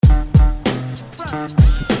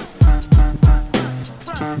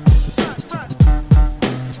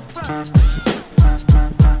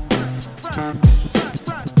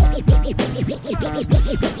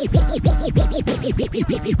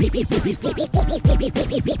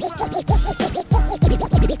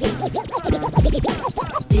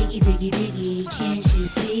Biggie, biggie, biggie, can't you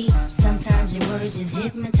see? Sometimes your words just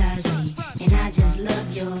hypnotize me. And I just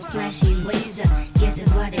love your flashy ways. I guess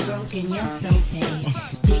that's why they're broken, you're so paid.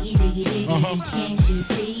 Biggie, biggie, biggie, can't you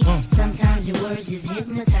see? Sometimes your words just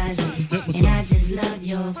hypnotize me. And I just love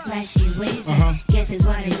your flashy ways. I guess that's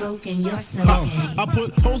why they're broken, you're so paid. I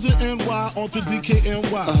put hoes in NY onto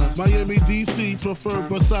DKNY. Miami, DC, prefer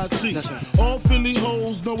Versace. Right. All Philly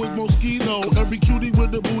hoes know it's Moschino. Every cutie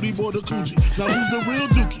with the booty, boy, the coochie. Now who's the real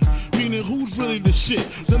dookie? Meaning who's really the shit?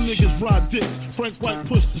 Them niggas ride dicks. Frank White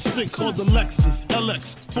pushed the 6 or the Lexus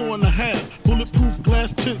LX 4.5. Bulletproof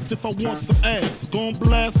glass tints if I want some ass. Gon'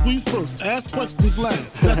 blast squeeze first, ask questions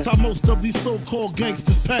last. That's how most of these so-called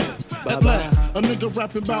gangsters pass. At last, a nigga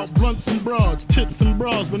rapping about blunts and broads, tits and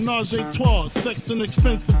bras, menage a trois, sex and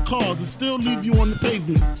expensive cars, and still leave you on the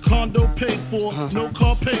pavement. Condo paid for, no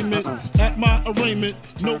car payment. At my arraignment,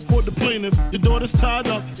 note for the plaintiff. Your daughter's tied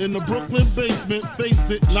up in the Brooklyn basement. Face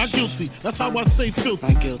it, not guilty. That's how I stay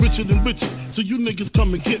filthy. Richer than richer, so you niggas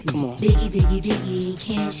come and get me. Come on. Biggie, biggie, biggie,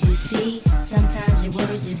 can't you see? Sometimes your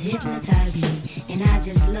words just hypnotize me. And I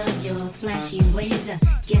just love your flashy ways. I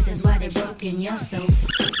guess that's why they're broken, you're so.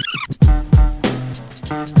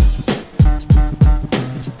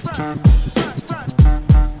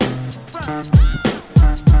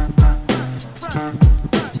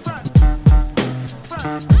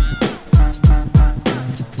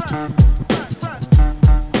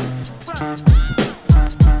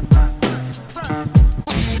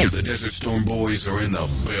 The Desert Storm Boys are in the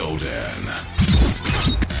building.